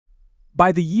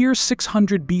By the year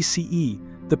 600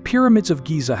 BCE, the pyramids of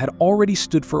Giza had already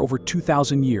stood for over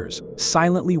 2,000 years,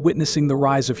 silently witnessing the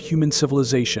rise of human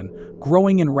civilization,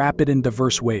 growing in rapid and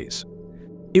diverse ways.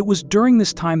 It was during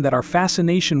this time that our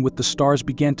fascination with the stars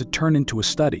began to turn into a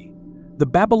study. The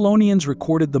Babylonians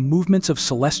recorded the movements of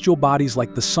celestial bodies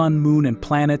like the sun, moon, and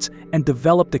planets, and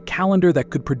developed a calendar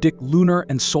that could predict lunar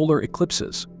and solar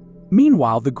eclipses.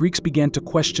 Meanwhile, the Greeks began to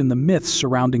question the myths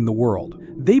surrounding the world.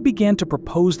 They began to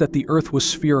propose that the Earth was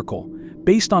spherical,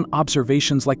 based on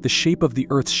observations like the shape of the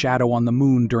Earth's shadow on the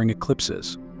moon during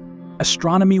eclipses.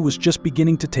 Astronomy was just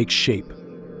beginning to take shape,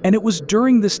 and it was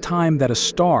during this time that a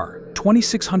star,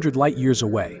 2,600 light-years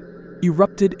away,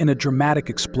 erupted in a dramatic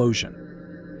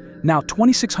explosion. Now,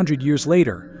 2,600 years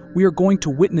later, we are going to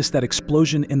witness that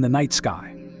explosion in the night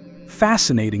sky.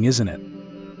 Fascinating, isn't it?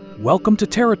 Welcome to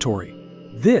territory.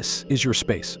 This is your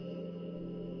space.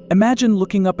 Imagine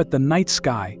looking up at the night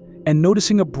sky and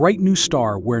noticing a bright new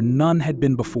star where none had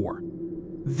been before.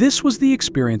 This was the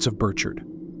experience of Burchard,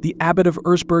 the abbot of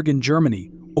Erzberg in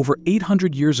Germany, over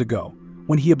 800 years ago,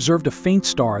 when he observed a faint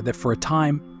star that for a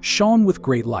time shone with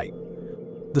great light.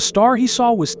 The star he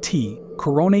saw was T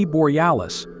Coronae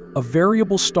Borealis, a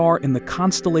variable star in the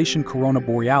constellation Corona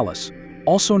Borealis,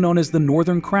 also known as the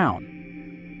Northern Crown.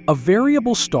 A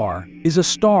variable star is a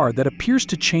star that appears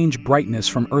to change brightness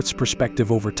from Earth's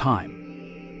perspective over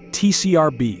time. T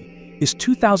CrB is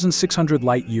 2,600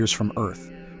 light-years from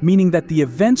Earth, meaning that the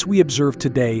events we observe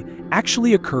today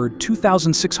actually occurred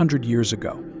 2,600 years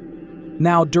ago.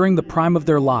 Now, during the prime of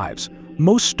their lives,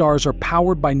 most stars are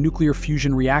powered by nuclear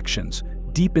fusion reactions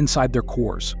deep inside their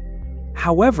cores.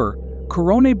 However,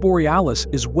 Coronae Borealis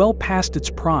is well past its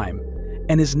prime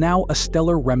and is now a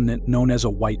stellar remnant known as a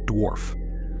white dwarf.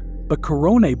 But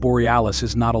Coronae Borealis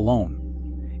is not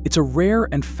alone. It's a rare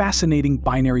and fascinating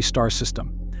binary star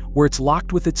system, where it's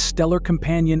locked with its stellar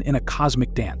companion in a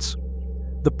cosmic dance.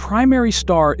 The primary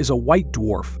star is a white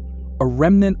dwarf, a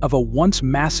remnant of a once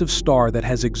massive star that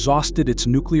has exhausted its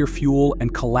nuclear fuel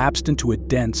and collapsed into a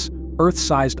dense,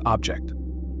 Earth-sized object.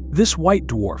 This white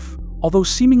dwarf, although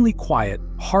seemingly quiet,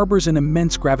 harbors an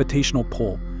immense gravitational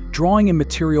pull, drawing in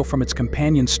material from its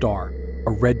companion star,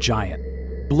 a red giant.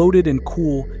 Bloated and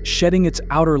cool, shedding its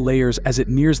outer layers as it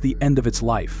nears the end of its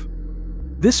life.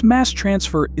 This mass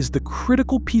transfer is the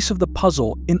critical piece of the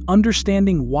puzzle in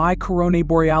understanding why Coronae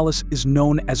Borealis is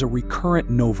known as a recurrent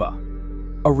nova.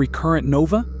 A recurrent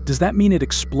nova? Does that mean it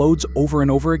explodes over and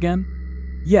over again?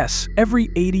 Yes, every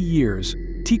 80 years,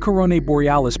 T Coronae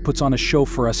Borealis puts on a show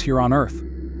for us here on Earth.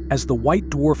 As the white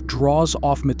dwarf draws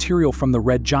off material from the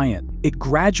red giant, it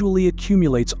gradually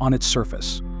accumulates on its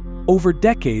surface. Over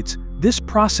decades, this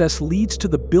process leads to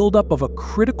the buildup of a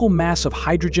critical mass of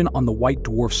hydrogen on the white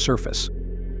dwarf's surface.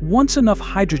 Once enough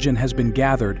hydrogen has been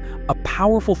gathered, a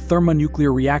powerful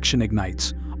thermonuclear reaction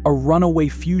ignites, a runaway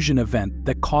fusion event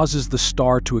that causes the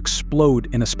star to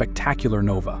explode in a spectacular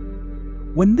nova.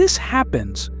 When this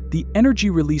happens, the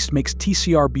energy released makes T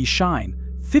CrB shine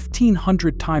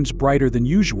 1,500 times brighter than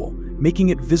usual, making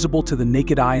it visible to the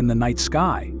naked eye in the night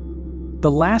sky.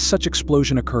 The last such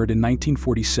explosion occurred in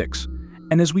 1946.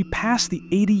 And as we pass the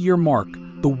 80-year mark,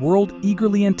 the world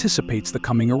eagerly anticipates the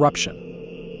coming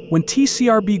eruption. When T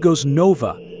CrB goes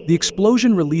nova, the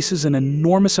explosion releases an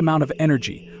enormous amount of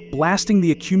energy, blasting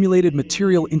the accumulated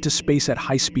material into space at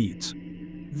high speeds.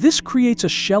 This creates a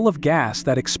shell of gas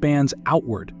that expands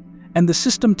outward, and the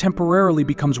system temporarily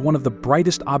becomes one of the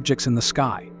brightest objects in the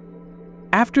sky.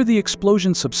 After the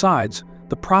explosion subsides,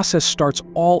 the process starts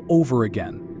all over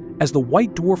again, as the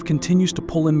white dwarf continues to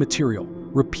pull in material,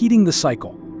 repeating the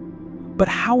cycle. But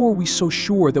how are we so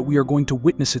sure that we are going to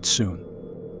witness it soon?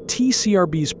 T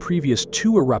CrB's previous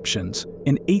two eruptions,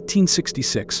 in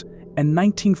 1866 and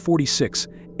 1946,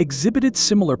 exhibited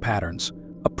similar patterns.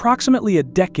 Approximately a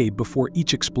decade before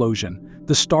each explosion,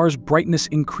 the star's brightness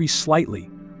increased slightly,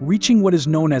 reaching what is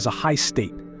known as a high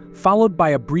state, followed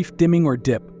by a brief dimming or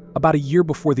dip about a year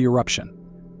before the eruption.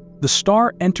 The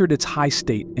star entered its high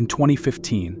state in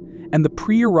 2015, and the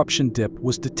pre-eruption dip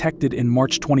was detected in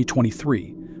March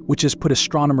 2023, which has put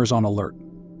astronomers on alert.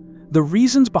 The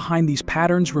reasons behind these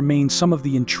patterns remain some of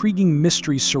the intriguing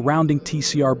mysteries surrounding T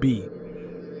CrB.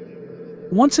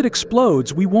 Once it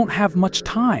explodes, we won't have much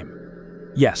time.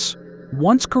 Yes,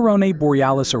 once Coronae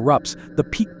Borealis erupts, the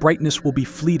peak brightness will be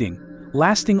fleeting,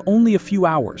 lasting only a few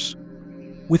hours.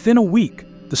 Within a week,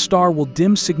 the star will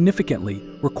dim significantly,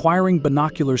 requiring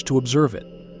binoculars to observe it.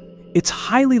 It's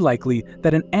highly likely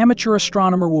that an amateur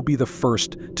astronomer will be the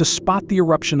first to spot the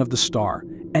eruption of the star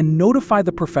and notify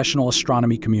the professional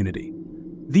astronomy community.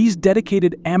 These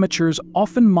dedicated amateurs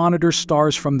often monitor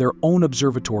stars from their own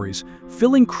observatories,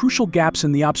 filling crucial gaps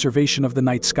in the observation of the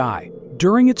night sky.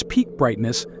 During its peak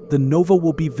brightness, the nova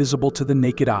will be visible to the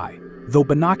naked eye, though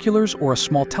binoculars or a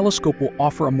small telescope will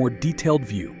offer a more detailed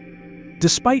view.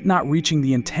 Despite not reaching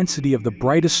the intensity of the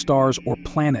brightest stars or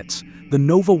planets, the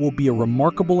nova will be a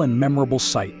remarkable and memorable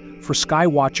sight for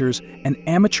skywatchers and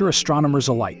amateur astronomers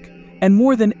alike. And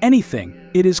more than anything,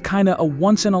 it is kinda a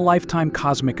once-in-a-lifetime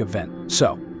cosmic event.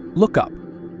 So, look up.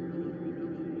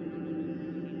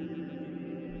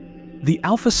 The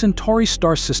Alpha Centauri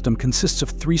star system consists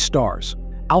of 3 stars,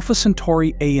 Alpha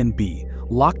Centauri A and B,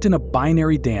 locked in a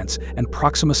binary dance, and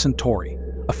Proxima Centauri,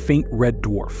 a faint red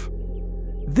dwarf.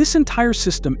 This entire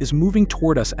system is moving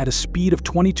toward us at a speed of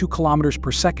 22 kilometers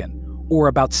per second, or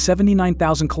about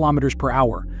 79,000 kilometers per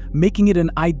hour, making it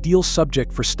an ideal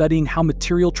subject for studying how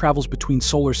material travels between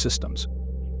solar systems.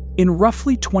 In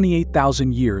roughly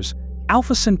 28,000 years,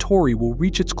 Alpha Centauri will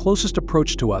reach its closest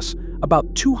approach to us,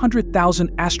 about 200,000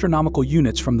 astronomical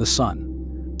units from the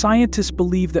Sun. Scientists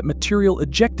believe that material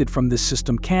ejected from this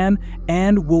system can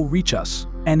and will reach us,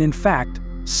 and in fact,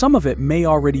 some of it may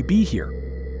already be here.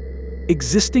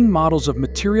 Existing models of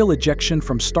material ejection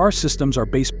from star systems are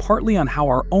based partly on how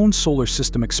our own solar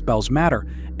system expels matter,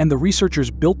 and the researchers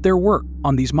built their work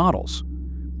on these models.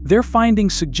 Their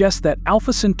findings suggest that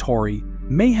Alpha Centauri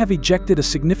may have ejected a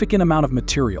significant amount of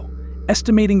material,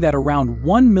 estimating that around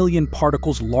 1 million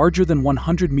particles larger than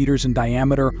 100 meters in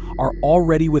diameter are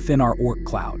already within our Oort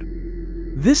cloud.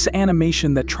 This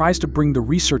animation that tries to bring the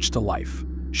research to life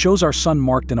shows our Sun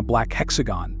marked in a black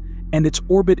hexagon, and its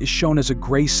orbit is shown as a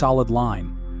gray solid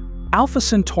line. Alpha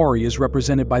Centauri is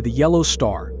represented by the yellow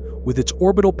star, with its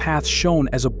orbital path shown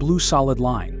as a blue solid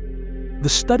line. The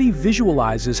study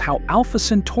visualizes how Alpha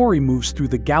Centauri moves through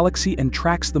the galaxy and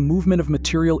tracks the movement of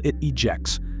material it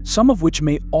ejects, some of which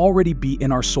may already be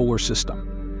in our solar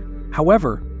system.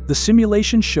 However, the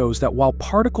simulation shows that while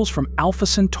particles from Alpha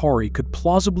Centauri could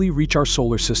plausibly reach our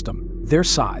solar system, their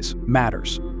size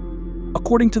matters.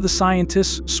 According to the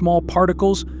scientists, small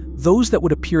particles, those that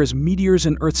would appear as meteors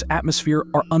in Earth's atmosphere,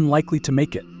 are unlikely to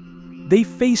make it. They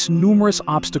face numerous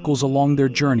obstacles along their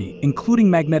journey, including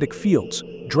magnetic fields,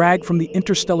 drag from the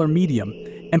interstellar medium,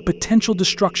 and potential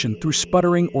destruction through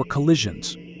sputtering or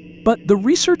collisions. But the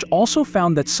research also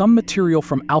found that some material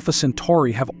from Alpha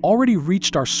Centauri have already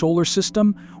reached our solar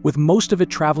system, with most of it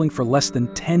traveling for less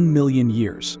than 10 million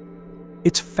years.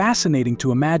 It's fascinating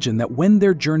to imagine that when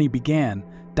their journey began,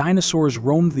 dinosaurs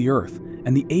roamed the Earth,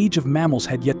 and the age of mammals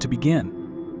had yet to begin.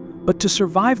 But to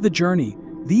survive the journey,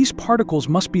 these particles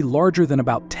must be larger than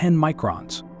about 10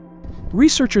 microns.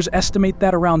 Researchers estimate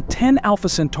that around 10 Alpha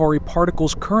Centauri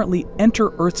particles currently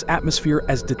enter Earth's atmosphere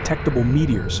as detectable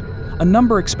meteors, a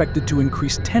number expected to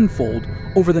increase tenfold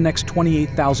over the next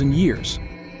 28,000 years.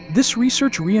 This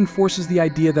research reinforces the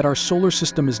idea that our solar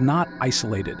system is not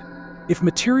isolated. If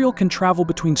material can travel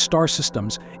between star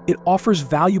systems, it offers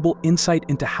valuable insight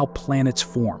into how planets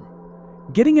form.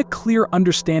 Getting a clear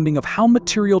understanding of how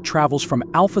material travels from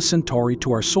Alpha Centauri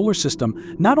to our solar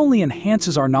system not only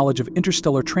enhances our knowledge of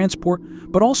interstellar transport,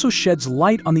 but also sheds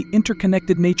light on the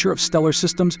interconnected nature of stellar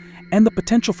systems and the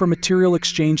potential for material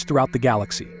exchange throughout the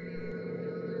galaxy.